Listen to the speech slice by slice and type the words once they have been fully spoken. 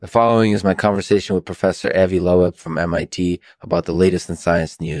The following is my conversation with Professor Avi Loeb from MIT about the latest in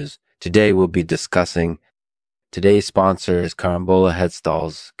science news. Today we'll be discussing today's sponsor is Carambola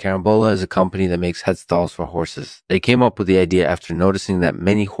Headstalls. Carambola is a company that makes headstalls for horses. They came up with the idea after noticing that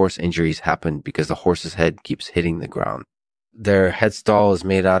many horse injuries happen because the horse's head keeps hitting the ground. Their headstall is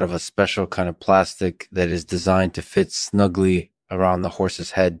made out of a special kind of plastic that is designed to fit snugly around the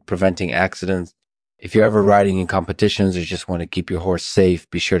horse's head, preventing accidents. If you're ever riding in competitions or just want to keep your horse safe,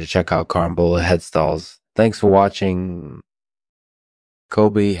 be sure to check out Carambola Headstalls. Thanks for watching.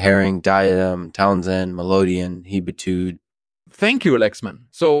 Kobe, Herring, Diatom, Townsend, Melodion, Hebetude. Thank you, Lexman.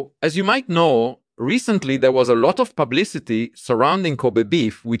 So, as you might know, recently there was a lot of publicity surrounding Kobe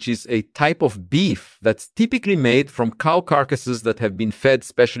beef, which is a type of beef that's typically made from cow carcasses that have been fed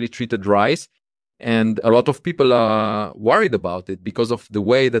specially treated rice. And a lot of people are worried about it because of the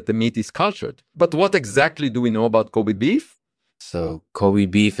way that the meat is cultured. But what exactly do we know about Kobe beef? So Kobe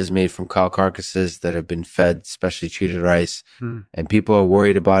beef is made from cow carcasses that have been fed specially treated rice, and people are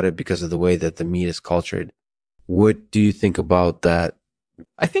worried about it because of the way that the meat is cultured. What do you think about that?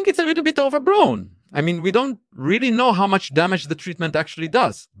 I think it's a little bit overblown. I mean, we don't really know how much damage the treatment actually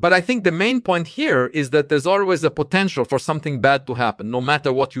does. But I think the main point here is that there's always a potential for something bad to happen, no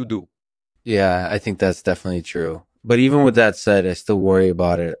matter what you do. Yeah, I think that's definitely true. But even with that said, I still worry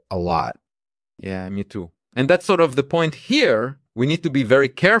about it a lot. Yeah, me too. And that's sort of the point here. We need to be very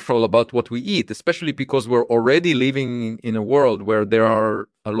careful about what we eat, especially because we're already living in a world where there are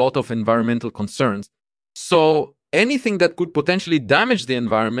a lot of environmental concerns. So anything that could potentially damage the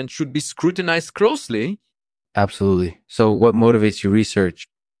environment should be scrutinized closely. Absolutely. So what motivates your research?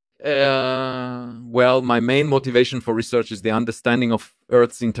 Well, my main motivation for research is the understanding of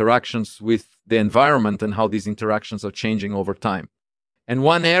Earth's interactions with the environment and how these interactions are changing over time. And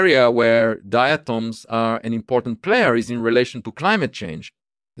one area where diatoms are an important player is in relation to climate change.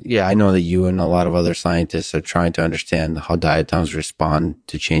 Yeah, I know that you and a lot of other scientists are trying to understand how diatoms respond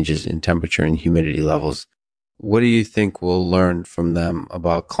to changes in temperature and humidity levels. What do you think we'll learn from them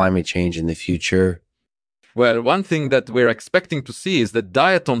about climate change in the future? Well, one thing that we're expecting to see is that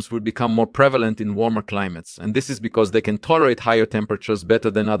diatoms will become more prevalent in warmer climates. And this is because they can tolerate higher temperatures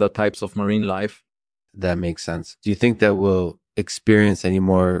better than other types of marine life. That makes sense. Do you think that we'll experience any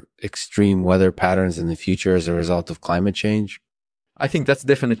more extreme weather patterns in the future as a result of climate change? I think that's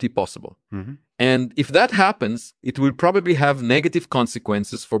definitely possible. And if that happens, it will probably have negative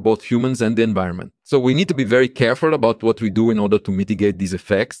consequences for both humans and the environment. So we need to be very careful about what we do in order to mitigate these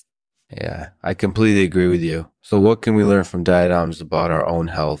effects. Yeah, I completely agree with you. So what can we learn from diatoms about our own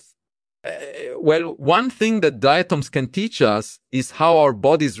health? Well, one thing that diatoms can teach us is how our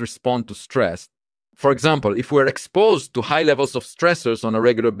bodies respond to stress. For example, if we're exposed to high levels of stressors on a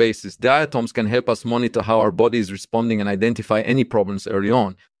regular basis, diatoms can help us monitor how our body is responding and identify any problems early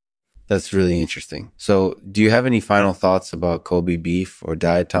on. That's really interesting. So do you have any final thoughts about Kobe beef or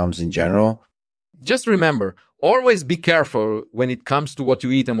diatoms in general? Just remember, always be careful when it comes to what you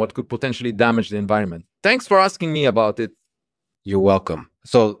eat and what could potentially damage the environment. Thanks for asking me about it. You're welcome.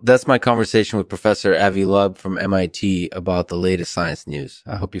 So that's my conversation with Professor Avi Loeb from MIT about the latest science news.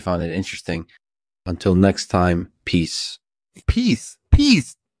 I hope you found it interesting. Until next time, peace. Peace.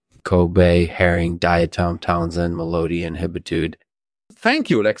 Peace. Kobe, Herring, Diatom, Townsend, Melodion, Hebetude.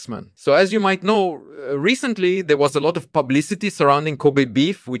 Thank you, Lexman. So as you might know, recently there was a lot of publicity surrounding Kobe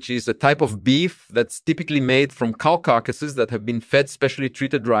beef, which is a type of beef that's typically made from cow carcasses that have been fed specially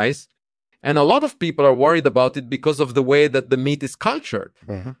treated rice. And a lot of people are worried about it because of the way that the meat is cultured.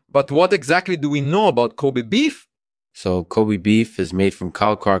 But what exactly do we know about Kobe beef? So Kobe beef is made from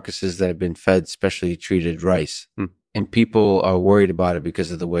cow carcasses that have been fed specially treated rice. And people are worried about it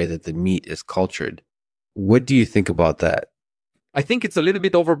because of the way that the meat is cultured. What do you think about that? I think it's a little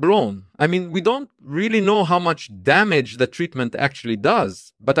bit overblown. I mean, we don't really know how much damage the treatment actually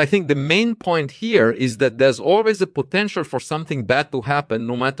does. But I think the main point here is that there's always a potential for something bad to happen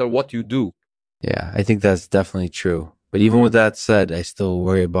no matter what you do. Yeah, I think that's definitely true. But even with that said, I still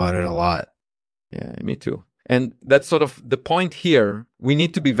worry about it a lot. Yeah, me too. And that's sort of the point here. We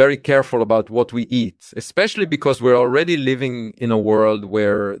need to be very careful about what we eat, especially because we're already living in a world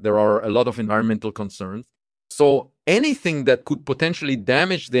where there are a lot of environmental concerns. So anything that could potentially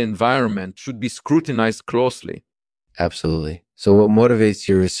damage the environment should be scrutinized closely. Absolutely. So what motivates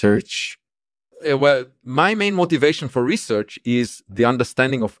your research? Well, my main motivation for research is the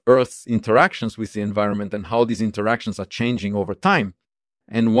understanding of Earth's interactions with the environment and how these interactions are changing over time.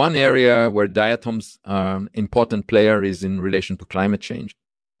 And one area where diatoms are an important player is in relation to climate change.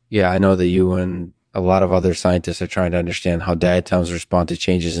 Yeah, I know that you and a lot of other scientists are trying to understand how diatoms respond to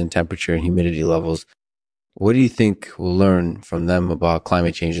changes in temperature and humidity levels. What do you think we'll learn from them about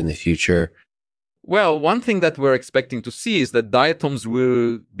climate change in the future? Well, one thing that we're expecting to see is that diatoms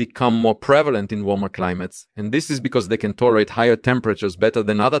will become more prevalent in warmer climates. And this is because they can tolerate higher temperatures better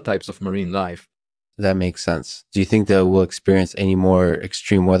than other types of marine life. That makes sense. Do you think that we'll experience any more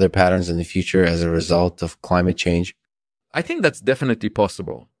extreme weather patterns in the future as a result of climate change? I think that's definitely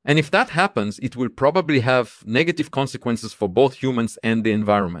possible. And if that happens, it will probably have negative consequences for both humans and the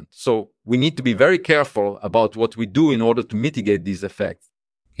environment. So we need to be very careful about what we do in order to mitigate these effects.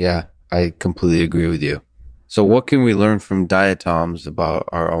 Yeah, I completely agree with you. So what can we learn from diatoms about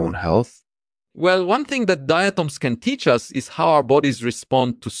our own health? Well, one thing that diatoms can teach us is how our bodies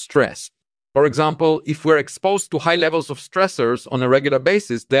respond to stress. For example, if we're exposed to high levels of stressors on a regular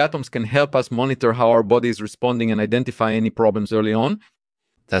basis, diatoms can help us monitor how our body is responding and identify any problems early on.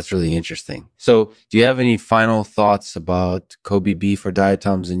 That's really interesting. So do you have any final thoughts about Kobe beef or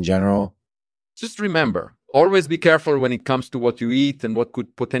diatoms in general? Just remember, always be careful when it comes to what you eat and what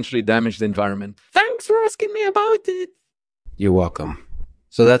could potentially damage the environment. Thanks for asking me about it. You're welcome.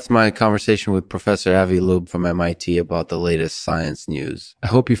 So that's my conversation with Professor Avi Loeb from MIT about the latest science news. I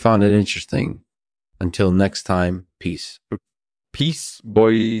hope you found it interesting. Until next time, peace. Peace,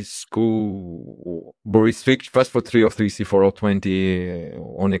 boys, Boris Fitch, fast for 3 of 3 C4O20,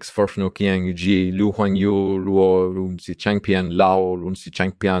 Onyx Forfno Kiang G, Lu Huang Yu, Luo, Lun Si Changpian, Lao, Lun Si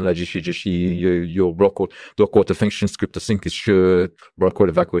Changpian, La Jishi Jishi, Yo, Brockwood, Dockwater Function Script, the Sink is Shirt, Brockwood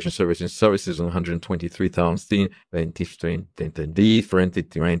Evacuation Services on 123,000, 20, D,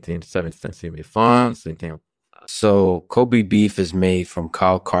 Forensic, 17 funds, So Kobe beef is made from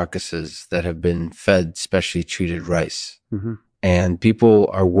cow carcasses that have been fed specially treated rice. Mm-hmm. And people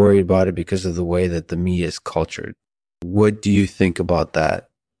are worried about it because of the way that the meat is cultured. What do you think about that?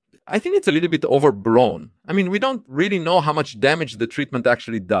 I think it's a little bit overblown. I mean, we don't really know how much damage the treatment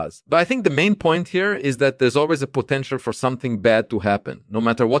actually does. But I think the main point here is that there's always a potential for something bad to happen, no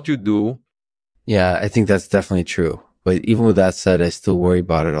matter what you do. Yeah, I think that's definitely true. But even with that said, I still worry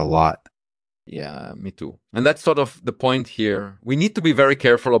about it a lot. Yeah, me too. And that's sort of the point here. We need to be very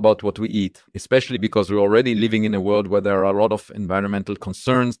careful about what we eat, especially because we're already living in a world where there are a lot of environmental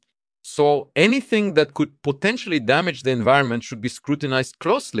concerns. So anything that could potentially damage the environment should be scrutinized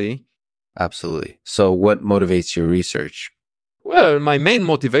closely. Absolutely. So what motivates your research? Well, my main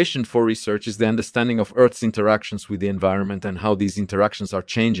motivation for research is the understanding of Earth's interactions with the environment and how these interactions are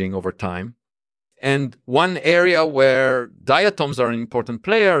changing over time. And one area where diatoms are an important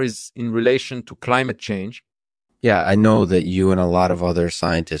player is in relation to climate change. Yeah, I know that you and a lot of other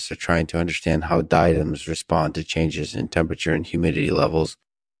scientists are trying to understand how diatoms respond to changes in temperature and humidity levels.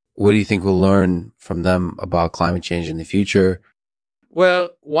 What do you think we'll learn from them about climate change in the future? Well,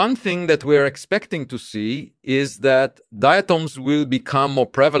 one thing that we're expecting to see is that diatoms will become more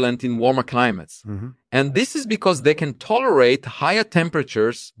prevalent in warmer climates. Mm-hmm. And this is because they can tolerate higher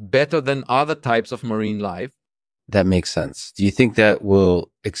temperatures better than other types of marine life. That makes sense. Do you think that we'll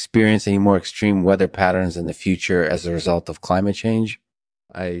experience any more extreme weather patterns in the future as a result of climate change?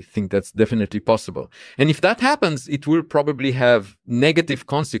 I think that's definitely possible. And if that happens, it will probably have negative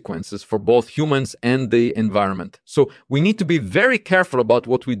consequences for both humans and the environment. So we need to be very careful about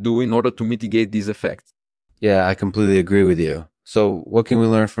what we do in order to mitigate these effects. Yeah, I completely agree with you. So what can we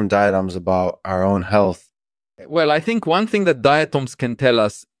learn from diatoms about our own health? Well, I think one thing that diatoms can tell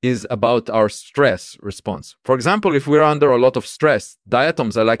us is about our stress response. For example, if we're under a lot of stress,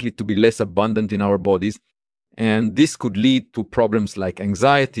 diatoms are likely to be less abundant in our bodies. And this could lead to problems like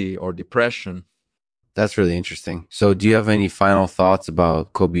anxiety or depression. That's really interesting. So do you have any final thoughts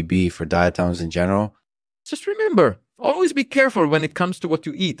about Kobe beef or diatoms in general? Just remember, always be careful when it comes to what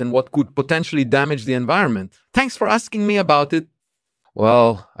you eat and what could potentially damage the environment. Thanks for asking me about it.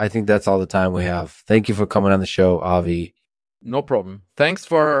 Well, I think that's all the time we have. Thank you for coming on the show, Avi. No problem. Thanks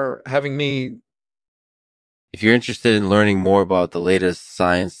for having me. If you're interested in learning more about the latest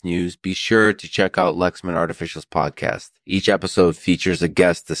science news, be sure to check out Lexman Artificial's podcast. Each episode features a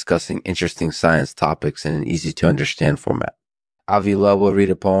guest discussing interesting science topics in an easy to understand format. Avi Loeb will read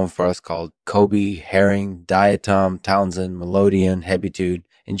a poem for us called Kobe, Herring, Diatom, Townsend, Melodion, Hebetude.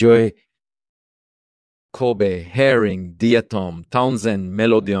 Enjoy. Kobe, Herring, Diatom, Townsend,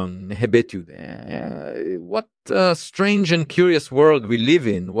 Melodion, hebetude. What a strange and curious world we live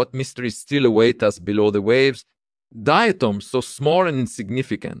in. What mysteries still await us below the waves. Diatoms, so small and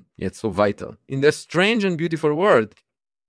insignificant, yet so vital. In their strange and beautiful world,